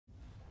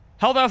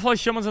Hello there, fellow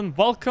humans, and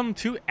welcome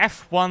to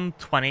F1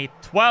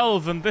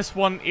 2012. And this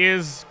one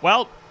is,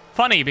 well,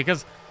 funny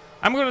because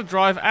I'm going to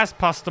drive as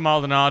Pastor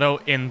Maldonado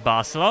in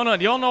Barcelona.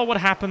 And you all know what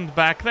happened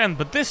back then,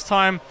 but this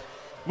time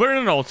we're in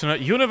an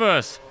alternate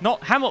universe.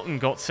 Not Hamilton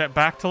got set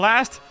back to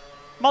last,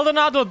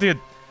 Maldonado did.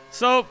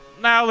 So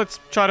now let's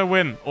try to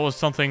win, or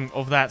something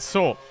of that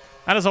sort.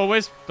 And as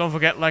always, don't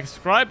forget, like,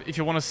 subscribe if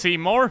you want to see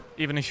more,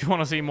 even if you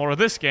want to see more of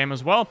this game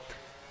as well.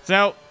 So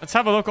now, let's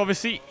have a look,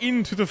 obviously,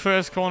 into the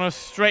first corner,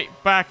 straight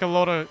back, a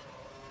lot of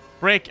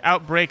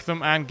outbrake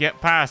them, and get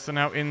past. And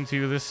now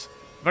into this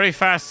very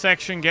fast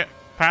section, get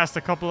past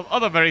a couple of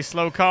other very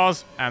slow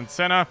cars, and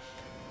Senna.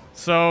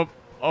 So,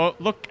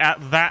 look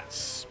at that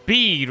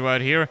speed right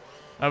here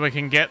that we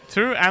can get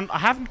through. And I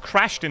haven't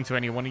crashed into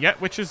anyone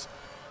yet, which is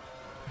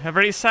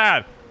very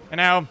sad. And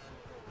now,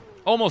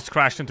 almost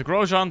crashed into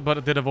Grosjean, but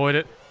I did avoid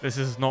it. This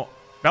is not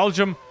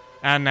Belgium.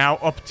 And now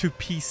up to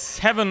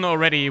P7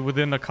 already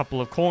within a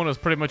couple of corners,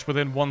 pretty much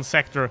within one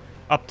sector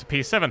up to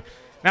P7.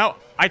 Now,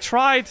 I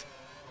tried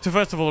to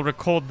first of all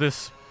record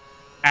this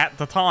at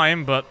the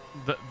time, but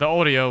the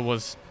audio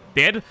was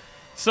dead,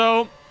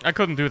 so I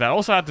couldn't do that.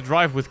 Also, I had to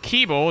drive with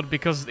keyboard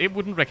because it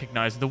wouldn't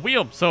recognize the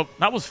wheel, so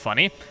that was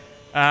funny.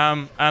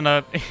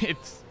 I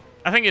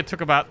think it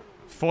took about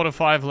 4 to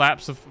 5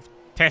 laps of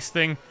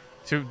testing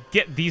to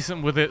get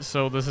decent with it,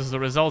 so this is the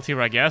result here,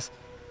 I guess.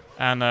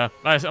 And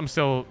I'm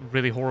still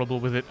really horrible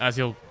with it, as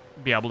you'll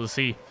be able to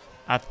see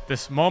at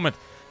this moment.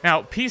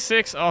 Now,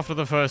 P6 after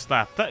the first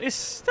lap. That is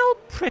still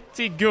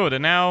pretty good.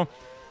 And now,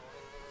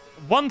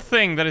 one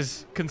thing that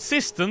is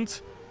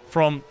consistent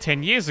from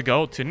 10 years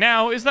ago to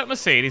now is that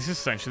Mercedes is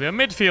essentially a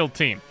midfield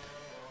team.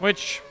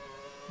 Which,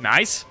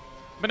 nice.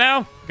 But now,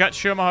 we got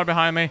Schumacher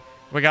behind me.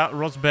 We got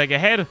Rosberg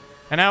ahead.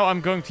 And now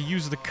I'm going to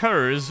use the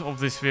curves of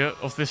this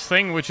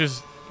thing, which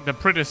is the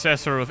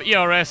predecessor of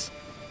ERS,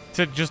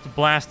 to just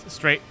blast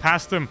straight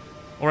past them,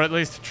 or at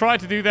least try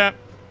to do that,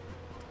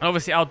 and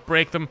obviously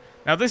outbrake them.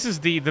 Now this is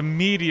the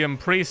medium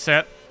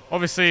preset,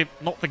 obviously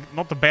not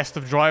the best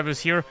of drivers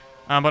here,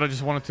 but I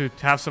just wanted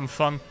to have some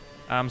fun,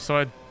 so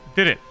I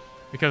did it,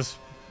 because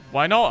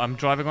why not? I'm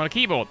driving on a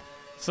keyboard.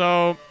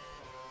 So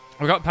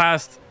we got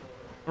past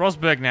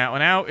Rosberg now, and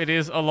now it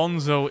is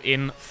Alonso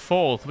in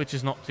 4th, which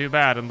is not too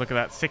bad, and look at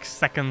that, 6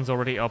 seconds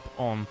already up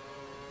on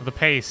the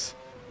pace.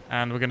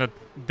 And we're going to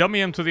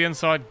dummy him to the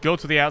inside, go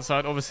to the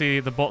outside.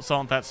 Obviously, the bots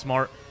aren't that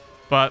smart,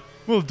 but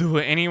we'll do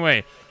it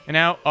anyway. And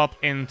now up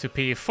into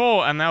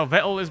P4, and now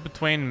Vettel is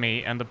between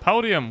me and the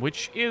podium,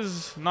 which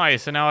is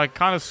nice. And now I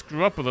kind of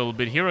screw up a little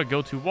bit here. I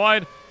go too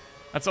wide.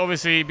 That's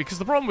obviously because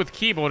the problem with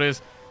keyboard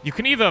is you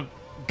can either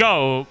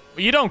go or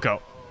you don't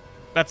go.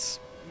 That's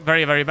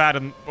very, very bad.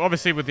 And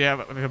obviously with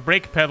the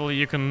brake pedal,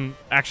 you can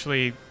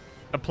actually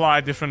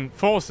apply different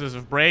forces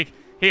of brake.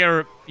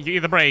 Here, you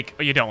either brake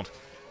or you don't.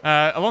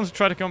 Alonso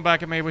tried to come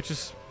back at me, which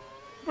is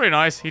very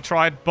nice. He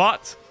tried,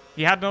 but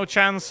he had no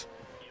chance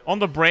on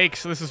the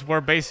brakes. This is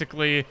where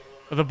basically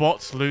the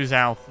bots lose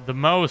out the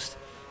most,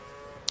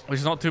 which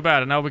is not too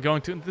bad. And now we're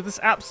going to this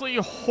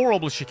absolutely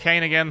horrible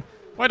chicane again.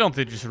 Why don't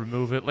they just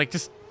remove it? Like,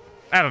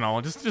 I don't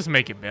know, just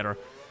make it better.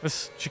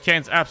 This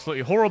chicane's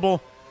absolutely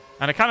horrible,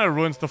 and it kind of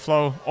ruins the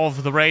flow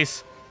of the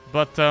race.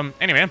 But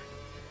anyway,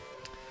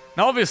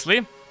 now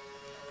obviously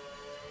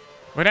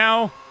we're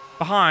now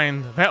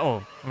behind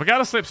Vettel. We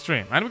got a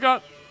slipstream, and we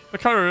got the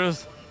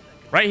curves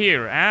right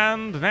here.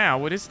 And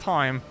now it is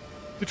time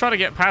to try to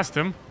get past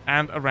him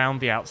and around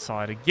the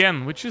outside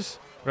again, which is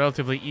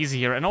relatively easy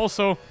here. And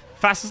also,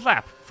 fastest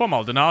lap for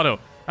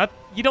Maldonado.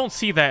 You don't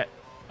see that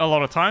a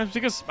lot of times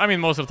because, I mean,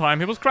 most of the time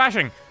he was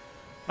crashing.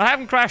 I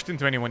haven't crashed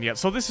into anyone yet,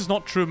 so this is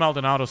not true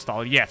Maldonado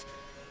style yet.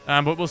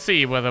 But we'll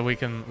see whether we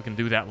can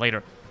do that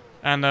later.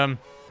 And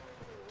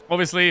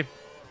obviously,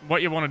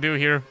 what you want to do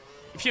here,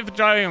 if you have to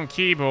drive on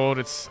keyboard,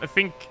 it's, I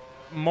think,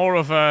 more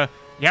of a,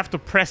 you have to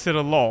press it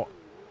a lot.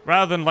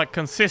 Rather than, like,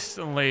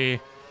 consistently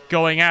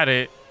going at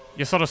it,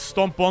 you sort of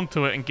stomp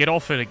onto it and get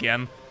off it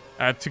again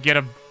to get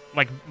a,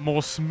 like,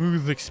 more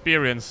smooth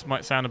experience.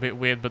 Might sound a bit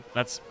weird, but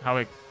that's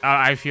how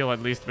I feel,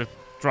 at least, with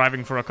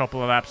driving for a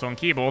couple of laps on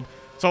keyboard.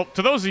 So,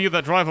 to those of you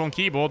that drive on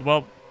keyboard,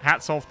 well,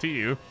 hats off to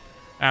you.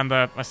 And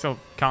I still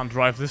can't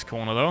drive this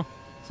corner, though.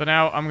 So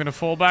now I'm going to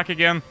fall back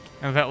again,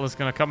 and Vettel is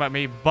going to come at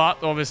me.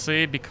 But,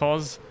 obviously,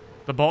 because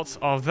the bots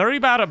are very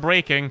bad at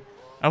braking,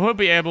 I will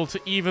be able to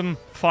even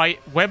fight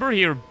Webber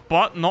here,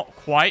 but not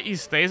quite. He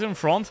stays in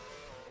front.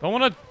 Don't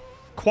want to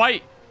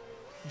quite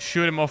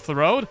shoot him off the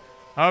road.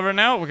 However,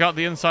 now we got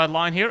the inside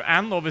line here,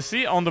 and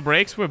obviously on the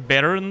brakes we're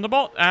better than the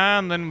bot.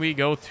 And then we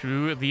go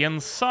through the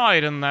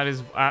inside, and that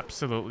is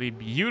absolutely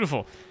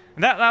beautiful.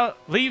 And that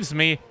leaves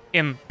me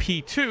in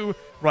P2,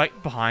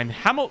 right behind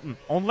Hamilton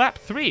on lap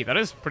 3. That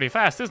is pretty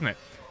fast, isn't it?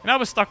 And now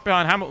we're stuck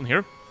behind Hamilton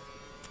here,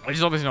 which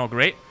is obviously not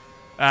great.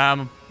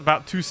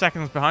 About 2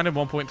 seconds behind him,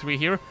 1.3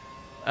 here.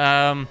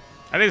 That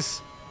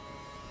is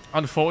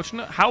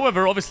unfortunate.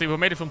 However, obviously, we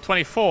made it from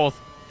 24th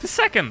to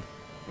 2nd,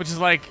 which is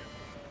like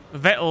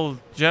Vettel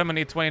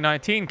Germany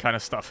 2019 kind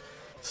of stuff.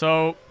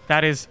 So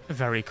that is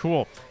very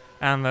cool.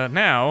 And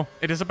now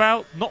it is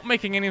about not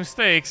making any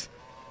mistakes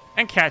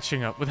and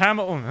catching up with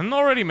Hamilton, and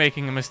already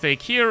making a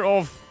mistake here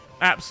of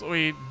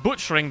absolutely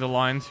butchering the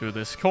line through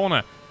this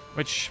corner,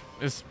 which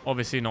is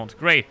obviously not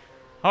great.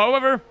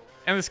 However,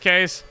 in this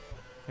case,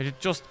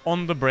 just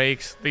on the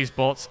brakes, these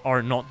bots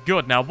are not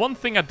good. Now, one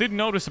thing I did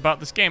notice about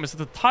this game is that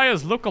the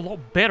tires look a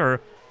lot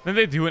better than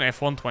they do in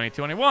F1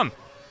 2021.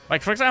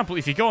 Like, for example,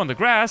 if you go on the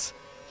grass,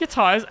 your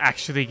tires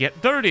actually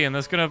get dirty, and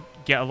there's gonna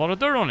get a lot of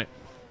dirt on it.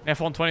 In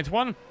F1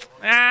 2021,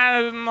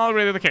 not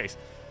really the case,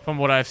 from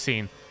what I've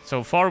seen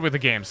so far with the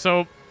game.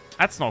 So,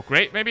 that's not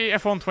great. Maybe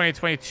F1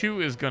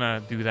 2022 is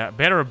gonna do that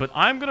better, but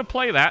I'm gonna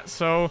play that,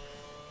 so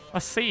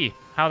let's see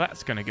how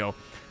that's gonna go.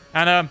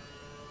 And,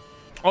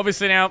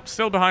 obviously now,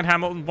 still behind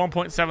Hamilton,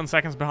 1.7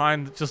 seconds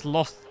behind, just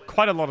lost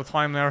quite a lot of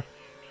time there.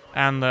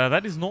 And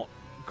that is not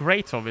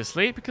great,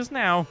 obviously, because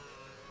now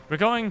we're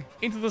going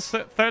into the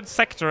third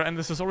sector, and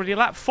this is already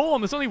lap 4,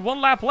 and there's only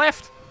one lap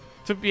left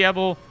to be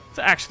able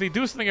to actually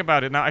do something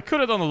about it. Now, I could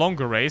have done a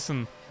longer race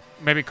and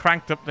maybe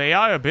cranked up the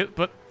AI a bit,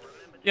 but,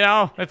 you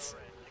know,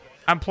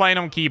 I'm playing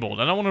on keyboard.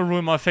 I don't want to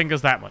ruin my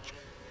fingers that much.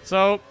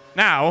 So,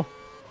 now,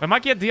 we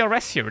might get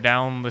DRS here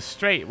down the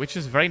straight, which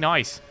is very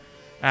nice.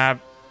 Now,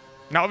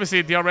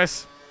 obviously,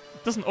 DRS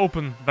doesn't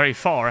open very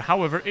far.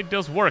 However, it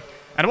does work.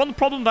 And one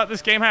problem that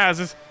this game has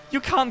is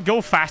you can't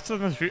go faster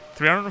than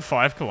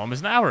 305 kilometers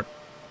an hour.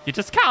 You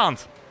just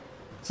can't.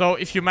 So,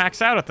 if you max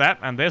out at that,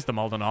 and there's the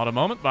Maldonado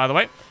moment, by the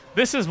way,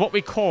 this is what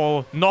we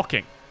call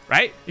knocking,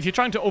 right? If you're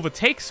trying to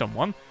overtake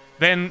someone,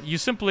 then you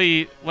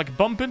simply, like,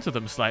 bump into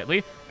them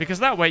slightly, because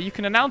that way you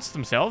can announce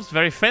themselves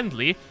very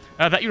friendly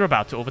that you're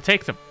about to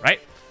overtake them,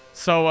 right?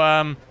 So,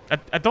 I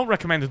don't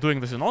recommend doing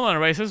this in online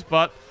races,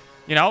 but,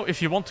 you know,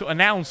 if you want to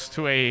announce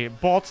to a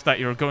bot that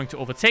you're going to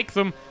overtake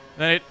them,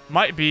 then it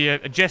might be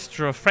a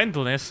gesture of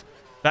friendliness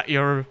that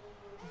you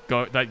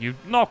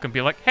knock and be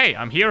like, hey,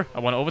 I'm here,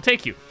 I want to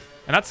overtake you.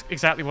 And that's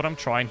exactly what I'm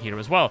trying here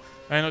as well.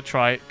 I'm going to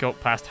try go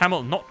past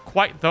Hamilton. Not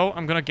quite, though.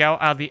 I'm going to go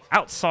out the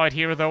outside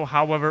here, though.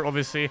 However,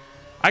 obviously,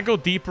 I go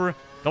deeper,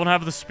 don't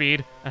have the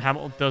speed, and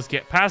Hamilton does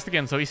get past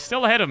again. So he's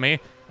still ahead of me,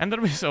 and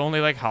there is only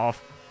like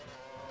half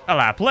a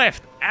lap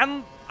left.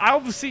 And I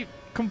obviously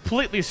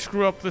completely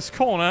screw up this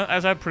corner,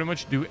 as I pretty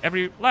much do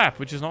every lap,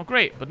 which is not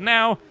great. But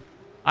now,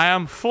 I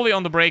am fully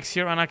on the brakes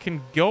here, and I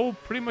can go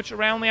pretty much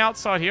around the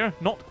outside here.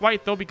 Not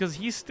quite, though, because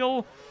he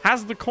still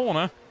has the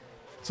corner.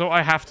 So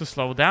I have to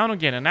slow down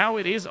again. And now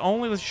it is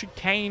only the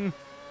chicane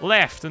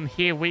left. And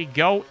here we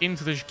go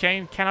into the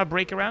chicane. Can I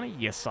brake around it?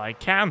 Yes, I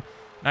can.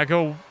 And I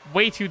go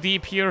way too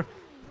deep here.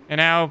 And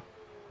now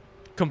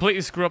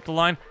completely screw up the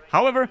line.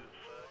 However,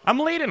 I'm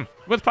leading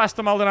with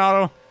Pastor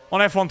Maldonado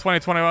on F1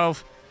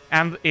 2012.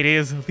 And it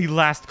is the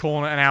last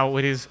corner. And now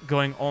it is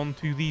going on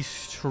to the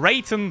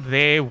straight. And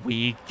there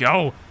we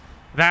go.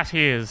 That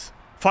is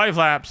 5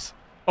 laps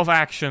of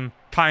action,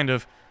 kind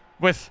of,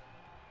 with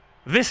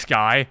this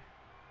guy.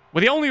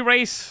 With the only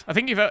race, I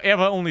think you've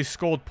ever only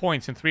scored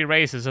points in 3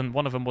 races, and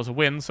one of them was a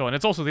win. So, and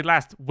it's also the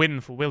last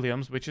win for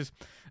Williams, which is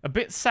a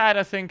bit sad,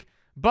 I think.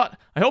 But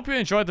I hope you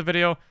enjoyed the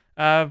video.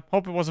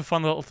 Hope it was a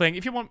fun little thing.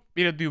 If you want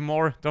me to do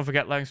more, don't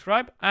forget to like and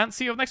subscribe, and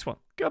see you on the next one.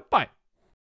 Goodbye.